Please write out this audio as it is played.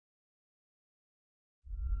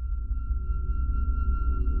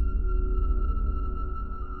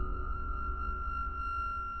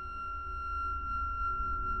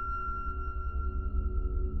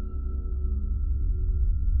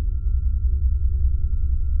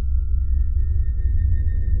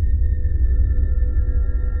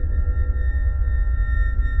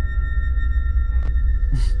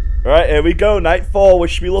Alright, here we go. Night 4.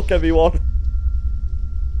 Wish me luck, everyone.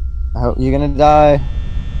 I hope you're gonna die.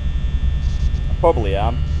 I probably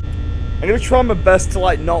am. I'm gonna try my best to,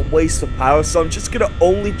 like, not waste the power, so I'm just gonna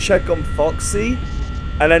only check on Foxy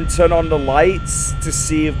and then turn on the lights to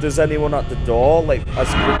see if there's anyone at the door, like, as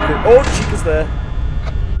quickly. Oh, Chica's there.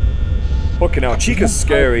 Fucking hell, Chica's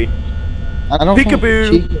scary. I don't Peekaboo!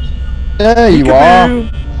 think Chica's... There you are!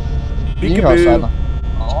 Peekaboo!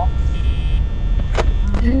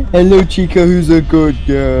 Hello, Chica, who's a good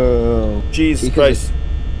girl. Jesus Christ.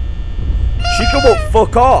 Chica won't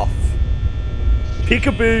fuck off.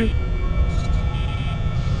 Peekaboo.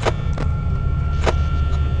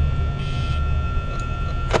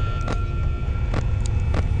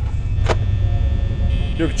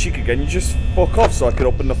 Yo, Chica, can you just fuck off so I can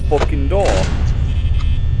open the fucking door?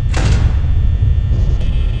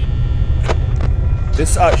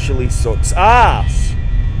 This actually sucks ass.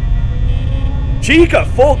 Chica,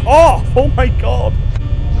 fuck off! Oh my god!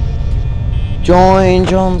 Join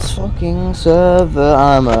John's fucking server,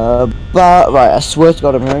 I'm about... Right, I swear to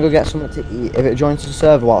God, I'm gonna go get something to eat. If it joins the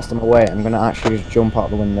server whilst I'm away, I'm gonna actually just jump out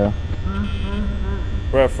the window.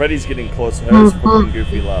 Bro, Freddy's getting closer. It's fucking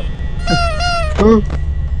goofy lab.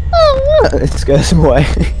 It scares him away.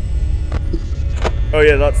 Oh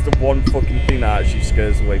yeah, that's the one fucking thing that actually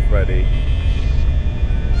scares away Freddy.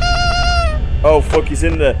 Oh fuck, he's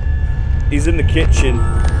in the kitchen.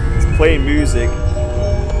 He's playing music.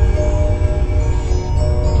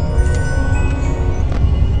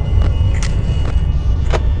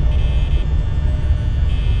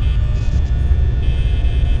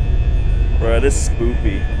 Bro, this is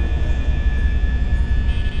spoopy.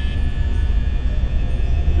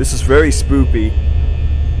 This is very spoopy.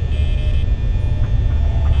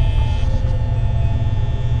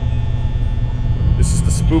 This is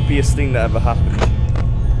the spoopiest thing that ever happened.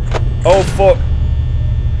 Oh fuck!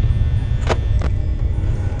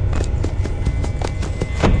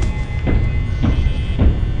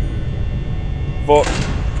 Fuck.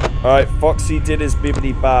 Alright, Foxy did his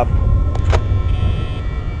bibbity bab.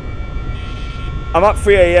 I'm at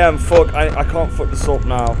 3 AM, fuck, I can't fuck this up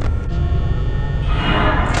now.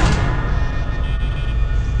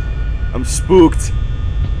 I'm spooked.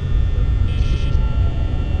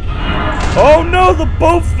 Oh no, they're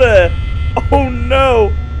both there! Oh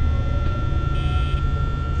no!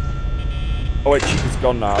 Oh wait, Chica's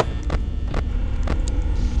gone now.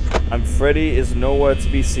 And Freddy is nowhere to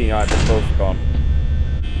be seen. Alright, they're both gone.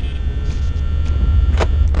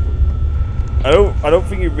 I don't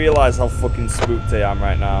think you realise how fucking spooked I am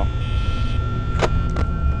right now.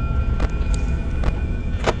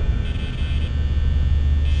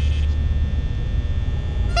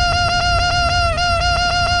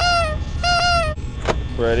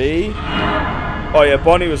 Ready? Oh yeah,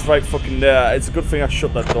 Bonnie was right fucking there. It's a good thing I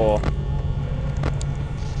shut that door.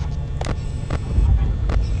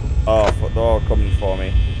 Oh, fuck, they're all coming for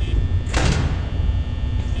me.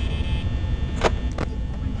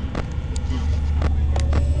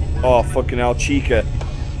 Oh, fucking hell, Chica.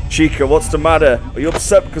 Chica, what's the matter? Are you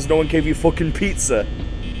upset because no one gave you fucking pizza?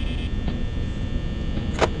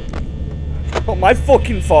 Not my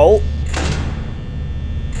fucking fault.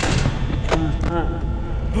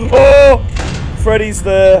 Oh! Freddy's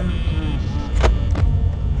there.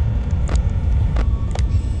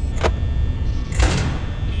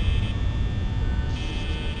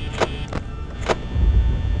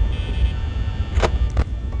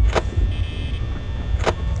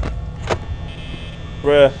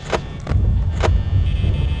 Bruh.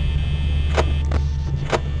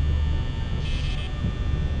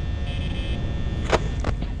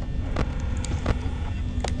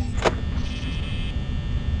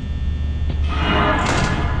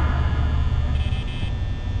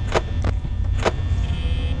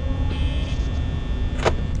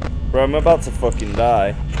 Bro, I'm about to fucking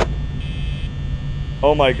die.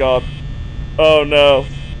 Oh my god. Oh no.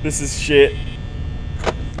 This is shit.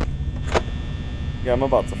 Yeah, I'm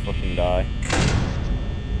about to fucking die.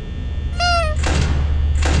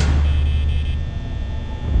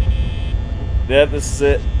 Yeah, this is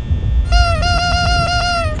it.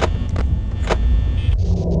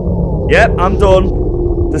 Yep, I'm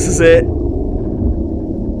done. This is it.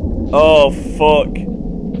 Oh, fuck.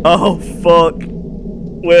 Oh, fuck.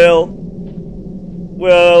 Will.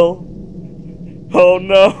 Oh,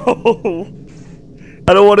 no.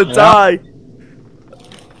 I don't want to die.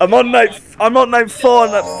 I'm on night 4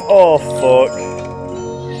 and that. Oh, fuck.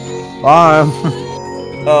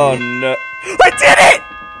 Oh, no. I did it!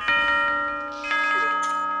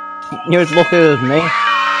 You're as lucky as me.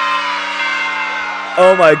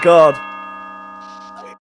 Oh, my God.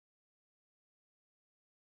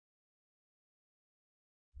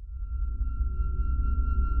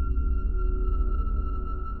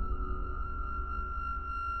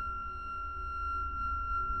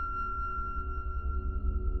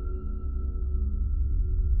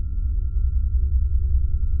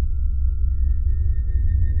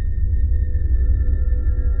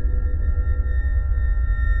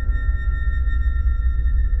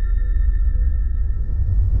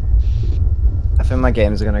 think my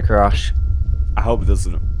games are gonna crash. I hope it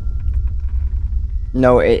doesn't.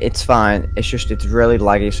 No, it's fine. It's just it's really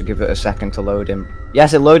laggy, so give it a second to load in.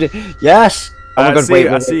 Yes, it loaded. Yes. Oh my god! Wait,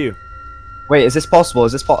 I see you. Wait, is this possible?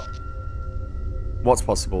 Is this What's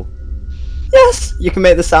possible? Yes, you can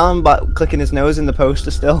make the sound by clicking his nose in the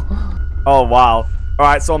poster still. Oh wow.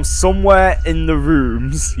 Alright, so I'm somewhere in the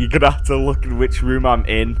rooms. You're gonna have to look at which room I'm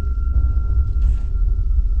in.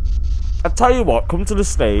 I'll tell you what, come to the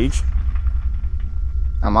stage.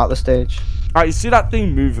 I'm at the stage. Alright, you see that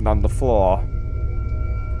thing moving on the floor?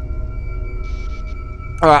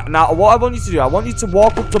 Alright, now what I want you to do, I want you to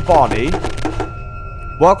walk up to Barney.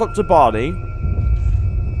 Walk up to Barney.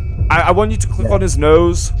 I want you to click on his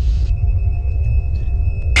nose.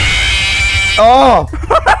 Oh!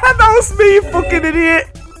 That was me, you fucking idiot!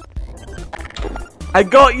 I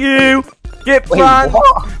got you! Get pranked!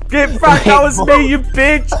 Get pranked, that was me, you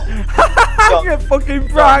bitch! Get fucking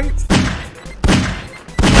pranked!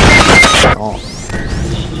 Oh.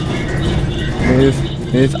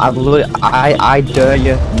 Move, I dare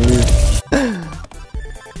you, move.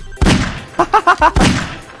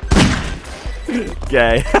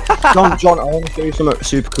 Gay. John, I want to show you something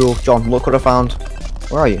super cool. John, look what I found.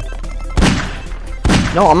 Where are you?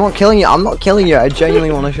 No, I'm not killing you. I'm not killing you. I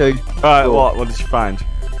genuinely want to show you. Alright, what did you find?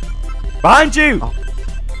 Behind you! Oh,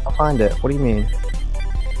 I'll find it. What do you mean?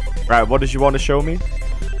 Right, what did you want to show me?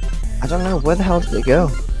 I don't know. Where the hell did it go?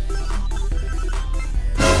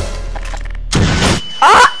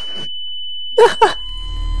 Ah!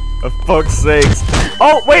 For fuck's sakes.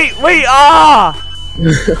 Oh, wait, ah!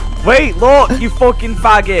 Wait, look, you fucking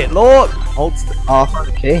faggot. Look. Hold still. Oh, I found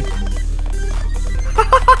the key.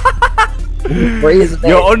 Freeze me.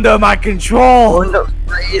 You're under my control. Oh no,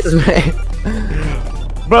 freeze me.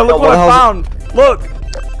 Bro, look what I found. Look.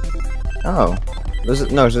 Oh. There's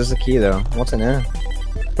a key though. What's in there?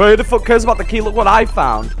 Bro, who the fuck cares about the key? Look what I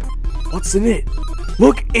found. What's in it?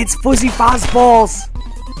 Look, it's fuzzy fastballs.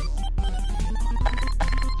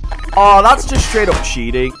 Oh, that's just straight up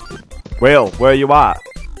cheating. Will, where are you at?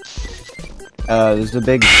 There's a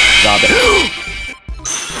big rabbit.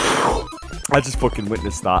 I just fucking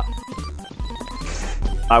witnessed that.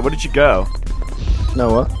 Where did you go?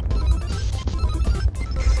 No, what?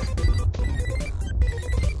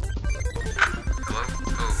 Hello?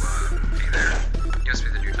 Oh, hey there. You must be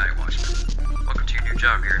the new night watchman. Welcome to your new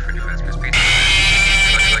job here for New Fastpace Pizza.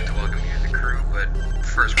 I'd like to welcome you to the crew, but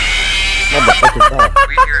first, What the fuck is that?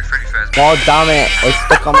 we here at Freddy Fazbear's. Oh damn it! It's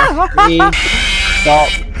stuck on my screen. Stop.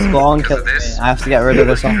 Spawn killing me. I have to get rid of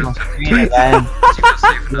this off my screen again.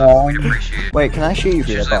 No. We'd appreciate it. Wait, can I shoot you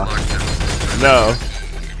for your Usually boss? locked up No.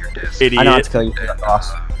 in your desk. Idiot. I know how to kill you for that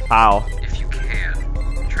boss. How? If you can,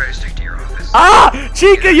 try to stick to your office. Ah!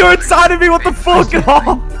 Chica, you're inside of me! What the fuck?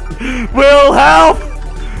 Will, help!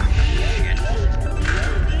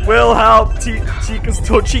 Will, help! Chica's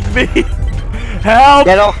touching me! Help!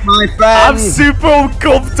 Get off my friend! I'm super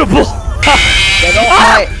uncomfortable! Get off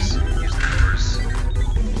my...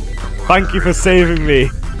 Thank you for saving me.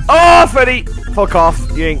 Oh, Freddy! Fuck off.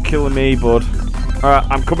 You ain't killing me, bud. Alright,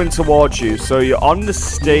 I'm coming towards you. So you're on the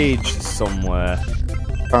stage somewhere.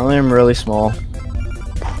 Apparently I'm really small.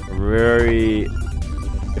 You're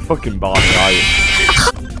fucking Barney, are you?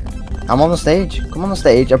 I'm on the stage. Come on the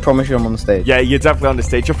stage. I promise you I'm on the stage. Yeah, you're definitely on the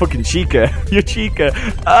stage. You're fucking Chica. You're Chica.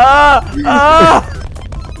 Ah! Ah!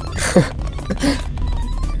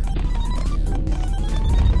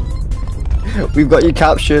 We've got you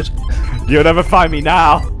captured. You'll never find me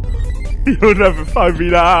now. You'll never find me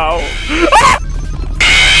now.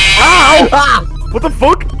 Ow! Ah! What the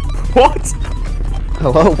fuck? What?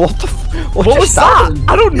 Hello? What the What was that?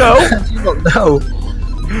 I don't know. You don't know.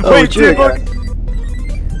 Wait, it's you dude, again.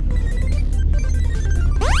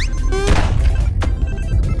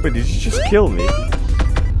 Wait, did you just kill me?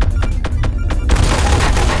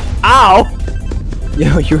 Ow!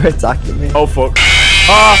 Yo, you're attacking me. Oh fuck.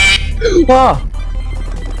 Ah! Ah!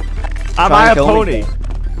 Am Try I a and kill me. pony?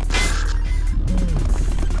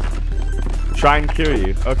 Try and kill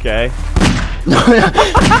you. Okay.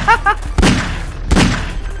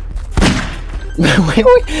 wait.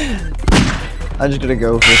 I'm just gonna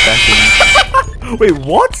go for a second. Wait,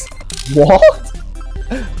 what? What?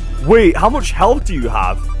 Wait, how much health do you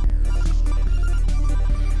have?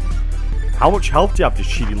 How much health do you have, this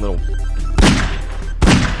cheating little...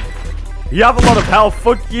 You have a lot of health.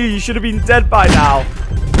 Fuck you. You should have been dead by now.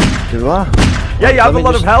 Do I? Yeah, you have a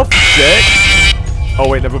lot of health, you jerk. Oh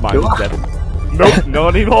wait, never mind. Do He's I? dead. Nope,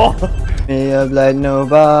 not anymore. Me up like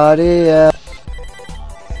nobody else.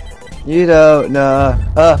 You don't know.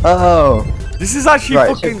 Oh. This is actually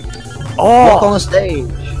Right, fucking... Walk on Oh! the stage.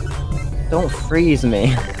 Don't freeze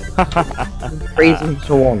me. Freeze him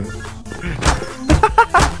to one.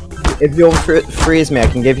 If you'll freeze me, I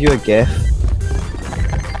can give you a gift.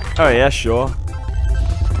 Oh yeah, sure.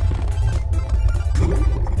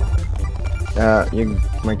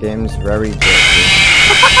 My game's very dirty.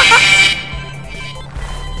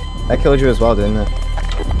 I killed you as well, didn't it?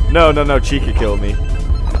 No, Chica killed me.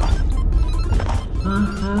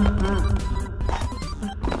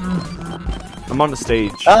 I'm on the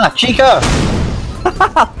stage. Ah, Chica!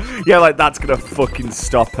 Yeah, like that's gonna fucking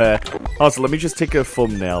stop her. Also, let me just take a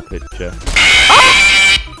thumbnail picture.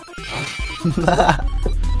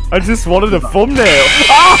 I just wanted a thumbnail.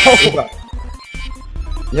 Ow!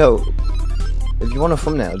 Yo, if you want a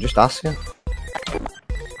thumbnail, just ask her.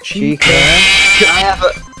 Chica, Chica. can I have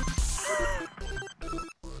a...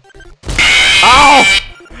 Ow!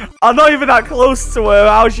 I'm not even that close to her.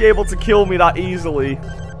 How is she able to kill me that easily?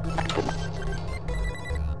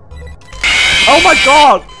 Oh my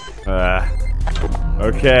god!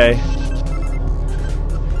 Okay.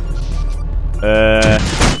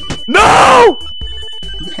 No!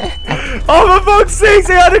 Oh, for fuck's sake,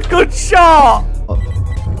 he had a good shot!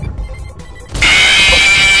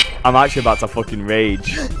 I'm actually about to fucking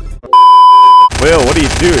rage. Will, what are you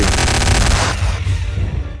doing?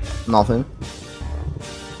 Nothing.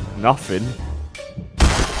 Nothing.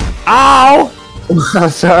 Ow! I'm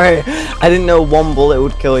sorry. I didn't know one bullet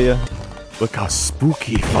would kill you. Look how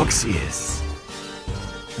spooky Foxy is.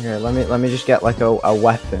 Okay, let me just get like a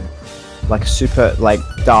weapon. Like super like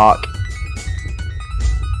dark.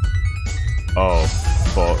 Oh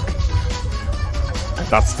fuck.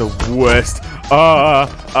 That's the worst.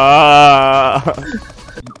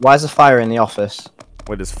 Why is there fire in the office?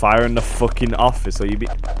 Wait, there's fire in the fucking office, or you be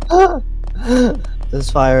There's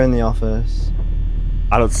fire in the office.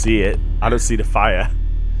 I don't see it. I don't see the fire.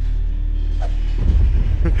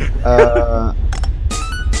 No.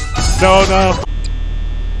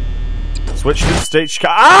 Switch to the stage.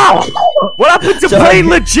 Ow! What happened to playing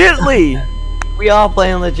legitly? We are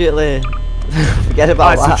playing legitly. Forget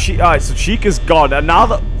about that. Alright, so Chica's gone, and now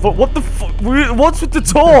that. What the fuck? What's with the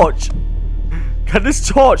torch? Can this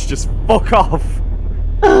torch just fuck off?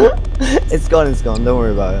 It's gone, don't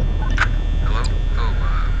worry about it. Hello? Oh,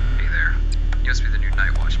 hey there. You must be the new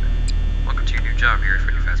night watchman. Welcome to your new job here at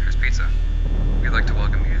FNAF Pizza. We'd like to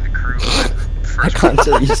welcome you to the crew of I can't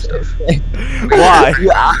tell you stuff. Why?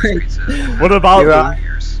 What about them?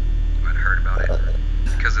 Years. You might have heard about it.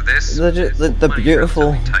 Because of this, they're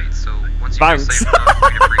beautiful. Tight, so once you Thanks. feel safe enough,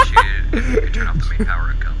 we'd appreciate it if you could turn off the main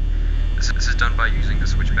power income. This is done by using the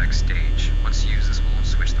switch backstage. Once you use this, we'll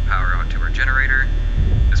switch the power onto our generator.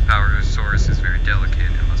 This power source is very delicate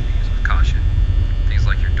and must be used with caution. Things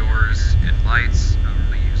like your doors and lights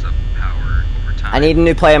really use up power over time. I need a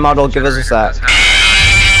new player model, give us a sec.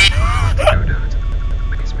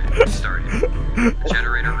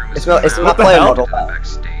 It's my player model.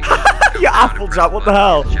 Yeah, Applejack, what the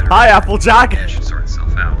hell? Hi, Applejack.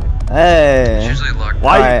 Hey.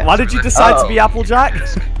 Why did you decide to be Applejack?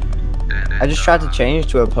 I just tried to change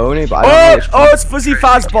to a pony, but I don't know which it's Fuzzy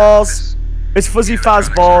Fazballs. It's Fuzzy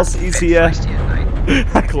Fazballs. He's here.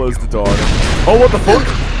 I closed the door. Oh, what the fuck?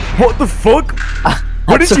 What the fuck?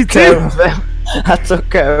 What did you do? I took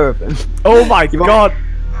care of him. Oh my god.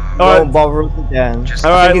 Don't bother us again.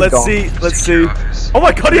 Alright, let's see. Oh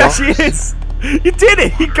my god, he actually is! You did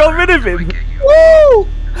it! You got rid of him! Woo!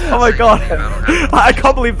 Oh my god. I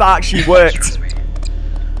can't believe that actually worked.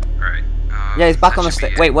 Yeah, he's back on the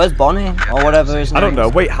stage. Wait, where's Bonnie? Or whatever his name is. I don't know.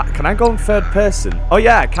 Wait, can I go in third person? Oh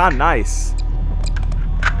yeah, I can. Nice.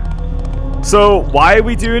 So, why are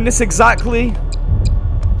we doing this exactly?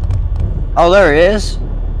 Oh, there he is.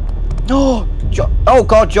 Oh, oh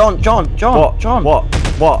god, John.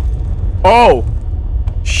 What? Oh!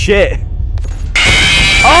 Shit!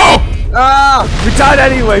 Oh! Ah! We died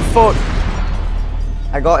anyway, fuck!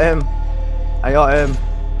 I got him.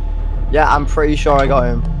 Yeah, I'm pretty sure I got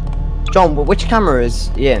him. John, which camera is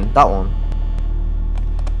he in? That one.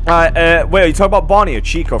 Wait, are you talking about Bonnie or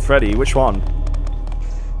Chico or Freddy? Which one?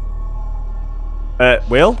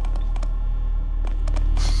 Will?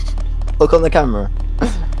 Look on the camera.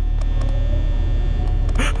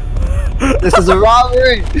 This is a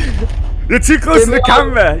robbery! You're too close to the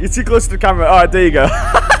camera! You're too close to the camera. Alright, there you go.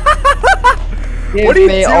 What are you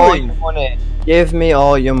doing? All your money. Give me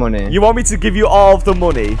all your money. You want me to give you all of the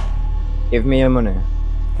money? Give me your money.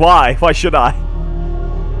 Why? Why should I?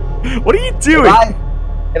 What are you doing?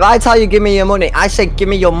 If I tell you give me your money, I say give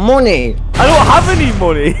me your money. I don't have any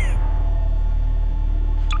money.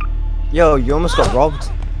 Yo, you almost got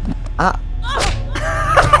robbed.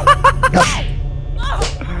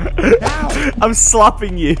 I'm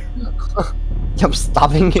slapping you. I'm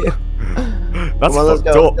stabbing you. That's Come on, let's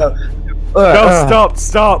fucked go. up. Go.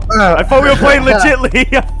 Stop. I thought we were playing legitly.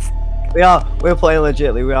 We're playing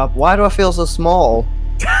legitly. We are. Why do I feel so small?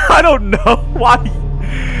 I don't know why.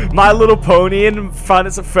 My Little Pony and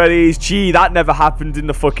Finance at Freddy's. Gee, that never happened in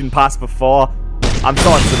the fucking past before. I'm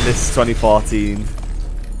starting to miss 2014.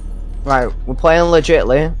 Right, we're playing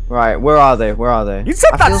legitly. Right, where are they? Where are they? You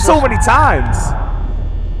said that so many times.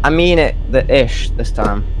 I mean it, the ish this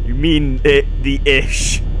time. You mean it, the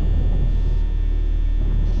ish.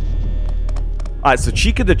 Alright, so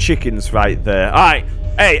Chica the chicken's right there. Alright,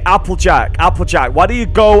 hey, Applejack, why don't you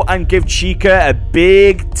go and give Chica a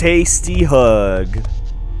big, tasty hug?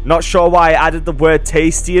 Not sure why I added the word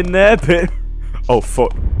tasty in there, but... Oh,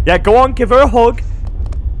 fuck. Yeah, go on, give her a hug.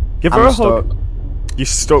 Give her a hug. You're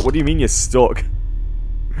stuck? What do you mean you're stuck?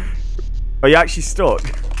 Are you actually stuck?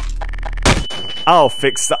 I'll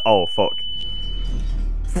fix that. Oh, fuck.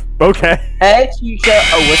 Okay. Hey, teacher.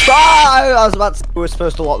 Oh, we're sorry. I was about to say we're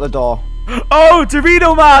supposed to lock the door. Oh,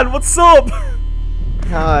 Dorito Man, what's up?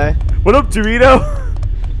 Hi. What up, Dorito?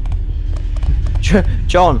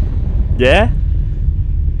 John. Yeah?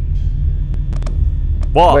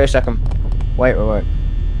 What? Wait a second. Wait.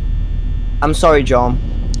 I'm sorry, John.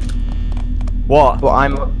 What? But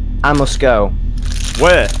I must go.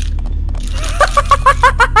 Where?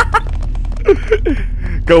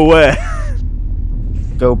 Go where?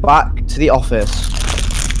 Go back to the office.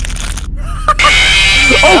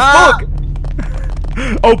 Oh, fuck!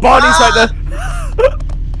 Oh, Barney's right there.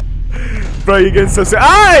 Bro, you're getting so sick.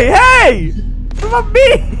 Hey! What about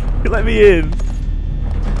me? Let me in.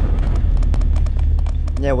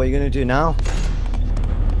 Yeah, what are you gonna do now?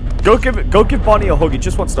 Go give Bonnie a hug. He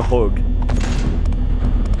just wants to hug.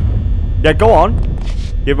 Yeah, go on.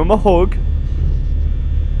 Give him a hug.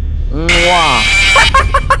 Mwah.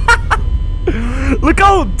 Look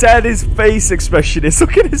how dead his face expression is.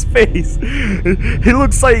 Look at his face. He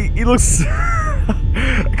looks. I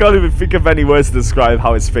can't even think of any words to describe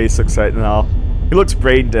how his face looks right now. He looks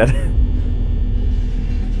brain dead.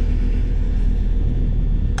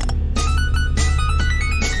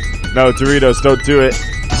 No, Doritos, don't do it.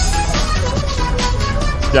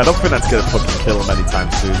 Yeah, I don't think that's gonna fucking kill him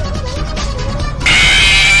anytime soon.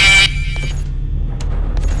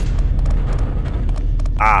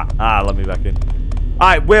 Let me back in.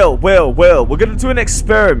 Alright, Will. We're gonna do an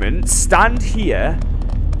experiment. Stand here.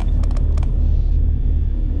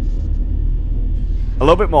 A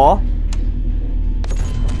little bit more.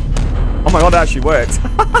 Oh my god, that actually worked.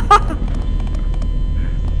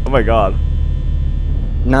 Oh my god.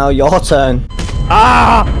 Now your turn.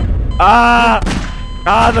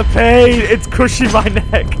 The pain! It's crushing my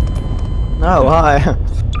neck. No, hi.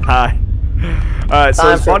 Hi. Alright, so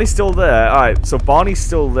is Barney still there? Alright, so Barney's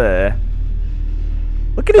still there.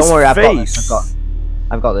 Look at his face. Don't worry, I've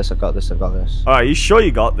got this. Alright, you sure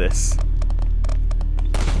you got this?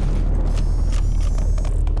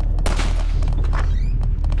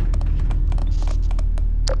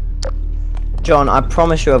 John, I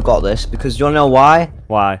promise you I've got this, because you wanna know why?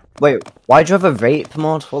 Why? Wait, why'd you have a vape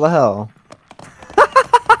mod? What the hell?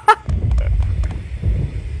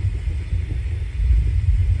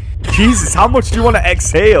 Jesus, how much do you want to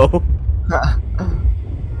exhale?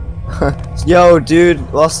 Yo, dude,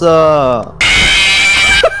 what's up?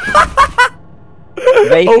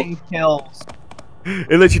 Vaping kills. It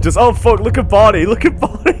literally just. Oh fuck! Look at Barney. Look at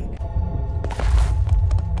Barney.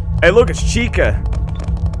 Hey, look, it's Chica.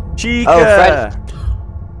 Chica. Oh, Fred.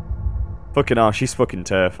 Fucking hell, she's fucking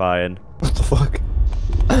terrifying. What the fuck?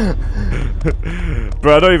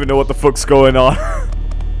 Bro, I don't even know what the fuck's going on.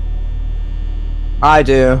 I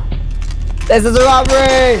do. This is a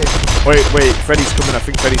robbery! Wait, Freddy's coming. I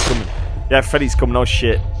think Freddy's coming. Yeah, Freddy's coming. Oh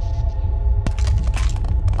shit.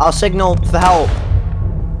 I'll signal for help.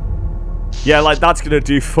 Yeah, like that's gonna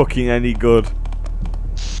do fucking any good.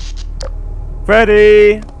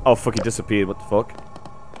 Freddy! Oh fuck, he disappeared. What the fuck?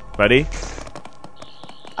 Freddy?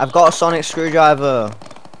 I've got a sonic screwdriver.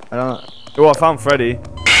 I don't know. Oh, I found Freddy.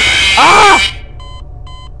 Ah!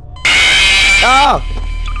 Ah!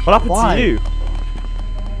 What happened Why? to you?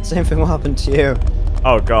 Same thing will happen to you.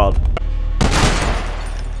 Oh god.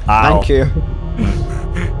 Ow. Thank you.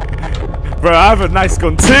 Bro, I have a nice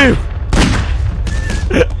gun too!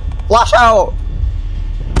 Flash out!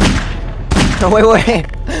 No, wait. wait.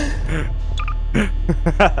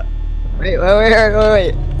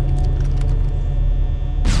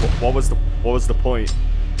 What was the point?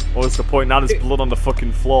 What was the point? Now there's blood on the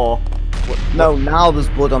fucking floor. What? No, now there's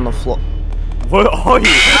blood on the floor. What are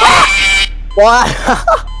you? What?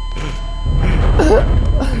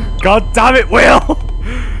 God damn it, Will!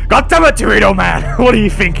 God damn it, Dorito Man! What are you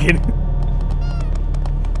thinking?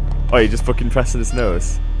 Oh, you just fucking pressing his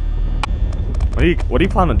nose. What do you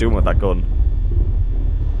plan on doing with that gun?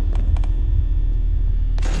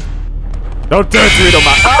 Don't do it, Dorito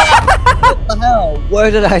Man! What the hell? Where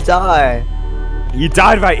did I die? You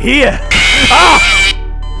died right here! Ah!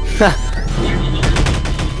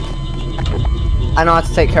 I know how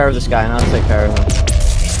to take care of this guy. I know how to take care of him.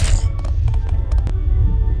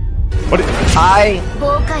 What?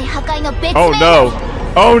 Oh no!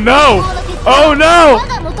 Oh no! Oh no!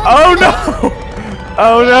 Oh no!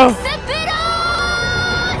 Oh no!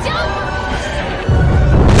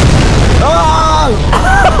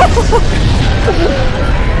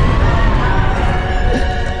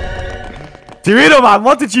 Dorito Man,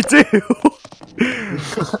 what did you do?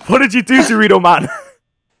 What did you do, Dorito Man?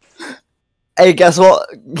 Hey, guess what?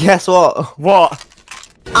 Guess what? What?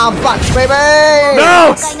 I'm back, baby!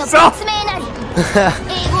 No! Stop! No!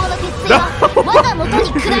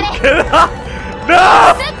 No!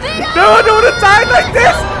 No, I don't want to die like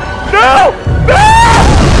this! No! No!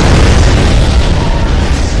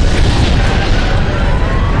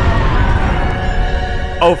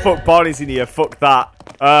 Oh, fuck, Barney's in here. Fuck that.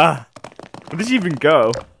 Where did you even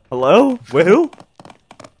go? Hello? Will?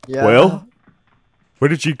 Yeah. Will? Where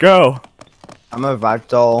did you go? I'm a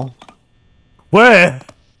ragdoll. Where?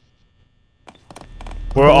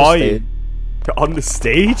 Where On the are you? stage. On the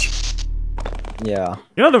stage? Yeah.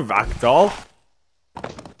 You're not a ragdoll.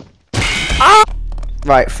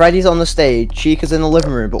 Right, Freddy's on the stage, Chica's in the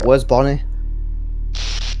living room, but where's Bonnie?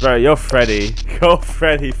 Bro, you're Freddy. You're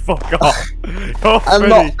Freddy. Fuck off. You're Freddy. I'm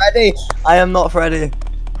not Freddy. I am not Freddy.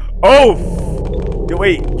 Oh!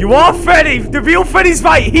 Wait, you are Freddy! The real Freddy's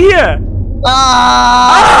right here!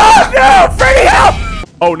 Ah! Oh no! Freddy, help!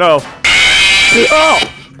 Oh no. Oh!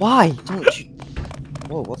 Why? Don't you...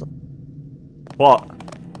 Whoa, what the... What?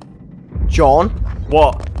 John?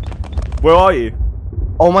 What? Where are you?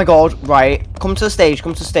 Oh my god, right. Come to the stage,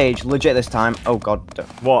 legit this time. Oh god.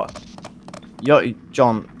 What? You're...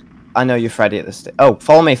 John, I know you're Freddy at this stage. Oh,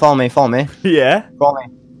 follow me. Yeah?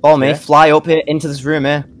 Follow me, Yeah. fly up here, into this room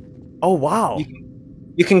here. Oh wow.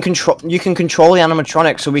 You can control the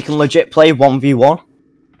animatronics so we can legit play 1v1.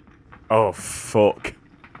 Oh fuck.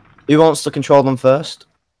 Who wants to control them first?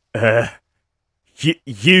 You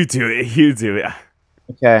do it. You do it.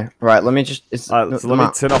 Okay, right, let me just... So let me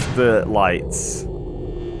turn off the lights.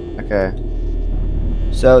 Okay.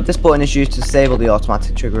 So, this button is used to disable the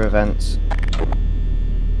automatic trigger events.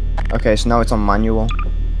 Okay, so now it's on manual.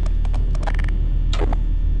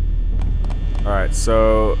 Alright,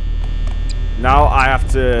 so... Now I have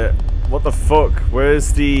to... What the fuck?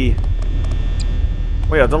 Where's the...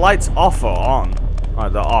 Wait, are the lights off or on?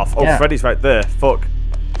 Alright, they're off. Oh, Yeah. Freddy's right there. Fuck.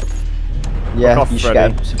 Yeah, off, you should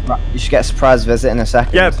get a surprise visit in a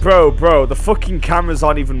second. Yeah, bro, the fucking cameras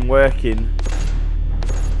aren't even working.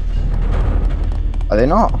 Are they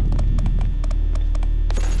not?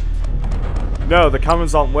 No, the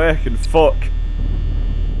cameras aren't working. Fuck.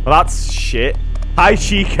 Well, that's shit. Hi,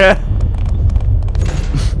 Chica.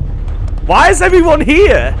 Why is everyone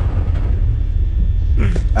here?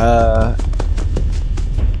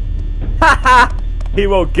 Haha! He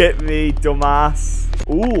won't get me, dumbass.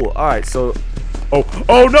 Ooh, alright, so... Oh,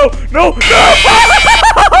 no!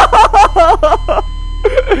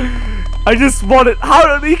 I just want it.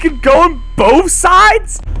 How he can go on both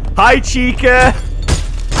sides? Hi, Chica.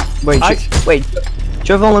 Wait, wait, do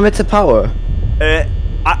you have unlimited power?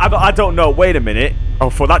 I don't know. Wait a minute. Oh,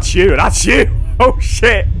 that's you. That's you. Oh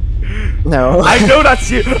shit. No. I know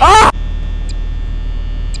that's you. Ah!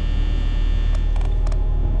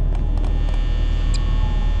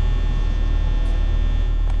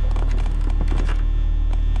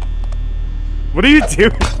 What are you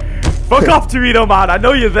doing? Fuck off, Dorito Man. I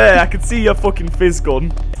know you're there. I can see your fucking fizz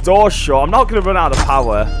gun. Door shut. I'm not gonna run out of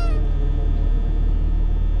power.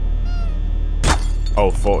 Oh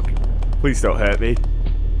fuck. Please don't hurt me.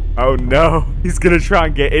 Oh no. He's gonna try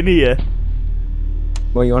and get in here.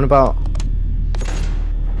 What are you on about?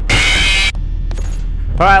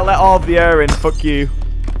 Alright, let all of the air in. Fuck you.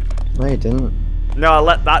 No, you didn't. No, I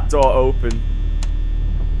let that door open.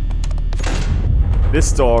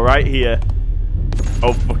 This door right here.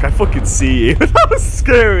 Oh fuck, I fucking see you. That was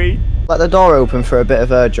scary. Let the door open for a bit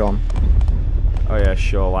of air, John. Oh yeah,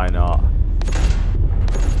 sure, why not?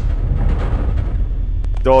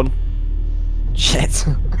 Done. Shit.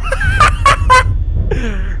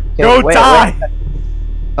 Go die! Wait.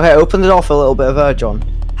 Okay, open the door for a little bit of air, John.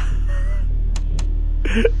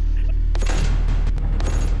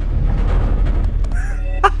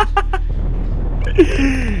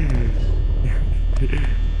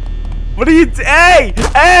 What are you Hey!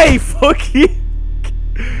 Hey! Fuck you!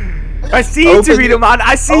 I see you, Dorito Man.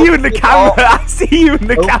 I see you in the camera. I see you in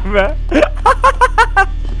the camera.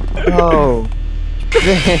 Oh.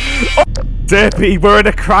 Derpy, we're in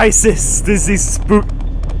a crisis. There's this spook.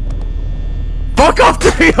 Fuck off,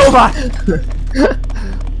 Dorito Man.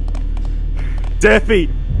 Derpy,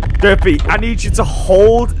 I need you to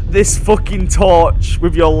hold this fucking torch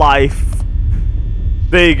with your life.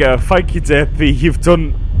 There you go. Thank you, Derpy. You've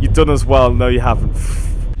done as well. No, you haven't.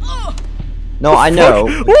 No, I know.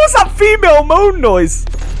 What was that female moan noise?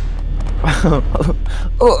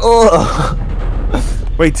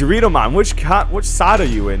 Wait, Dorito Man, which side are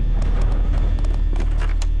you in?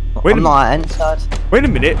 Wait I'm not inside. Wait a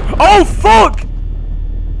minute. Oh fuck!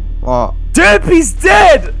 What? Derpy's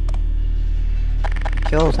dead!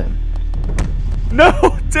 Killed him. No,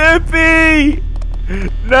 Derpy!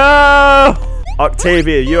 No!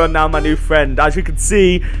 Octavia, you are now my new friend. As you can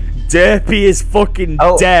see, Derpy is fucking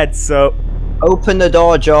dead, so... Open the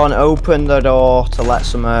door, John. Open the door to let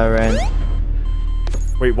some air in.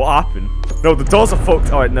 Wait, what happened? No, the doors are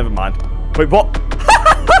fucked. Alright, never mind. Wait, what?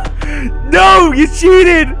 No, you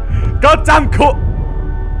cheated! Goddamn cut!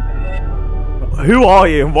 Who are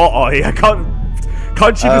you and what are you? I can't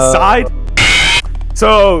you decide?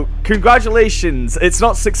 So, congratulations. It's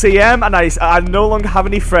not 6 AM and I no longer have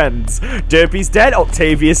any friends. Derpy's dead.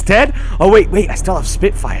 Octavia's dead. Oh, wait. I still have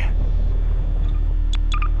Spitfire.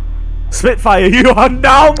 Spitfire, you are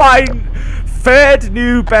now my third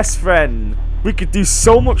new best friend. We could do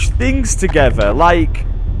so much things together. Like,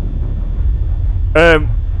 yeah,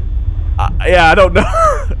 I don't know.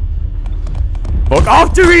 Fuck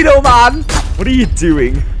off, Dorito Man! What are you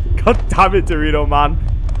doing? God damn it, Dorito Man.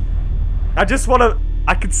 I just wanna...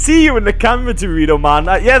 I can see you in the camera, Dorito Man.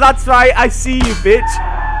 Yeah, that's right. I see you,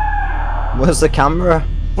 bitch. Where's the camera?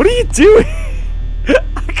 What are you doing?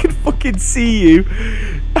 I can fucking see you.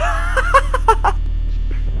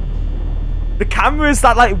 The camera is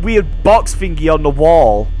that, like, weird box thingy on the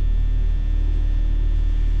wall.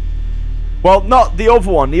 Well, not the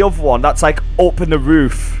other one. The other one. That's, like, up in the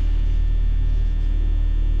roof.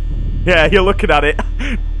 Yeah, you're looking at it.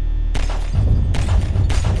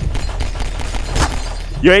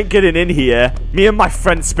 You ain't getting in here. Me and my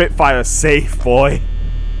friend Spitfire are safe, boy.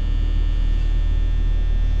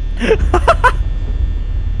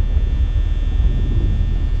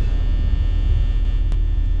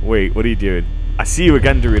 Wait, what are you doing? I see you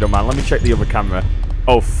again, Dorito Man. Let me check the other camera.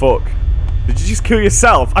 Oh, fuck. Did you just kill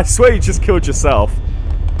yourself? I swear you just killed yourself.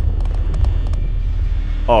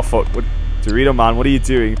 Oh, fuck. What? Dorito Man, what are you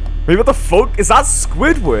doing? Wait, what the fuck? Is that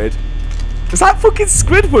Squidward? Is that fucking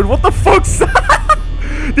Squidward? What the fuck's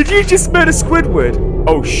that? Did you just murder Squidward?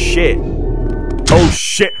 Oh, shit. Oh,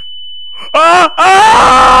 shit. Ah!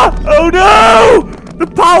 Ah! Oh, no! The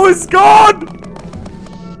power's gone!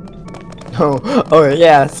 Oh, oh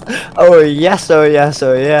yes. Oh yes, oh yes,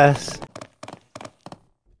 oh yes.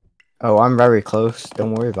 Oh, I'm very close.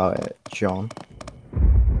 Don't worry about it, John.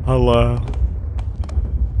 Hello.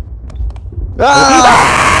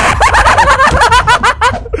 Ah!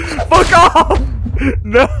 Fuck off!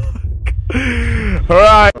 No.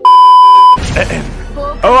 Alright.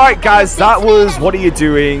 Alright, guys, that was What Are You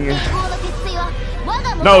Doing?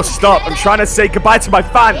 No, stop. I'm trying to say goodbye to my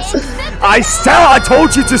fans. I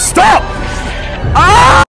told you to stop! Ah!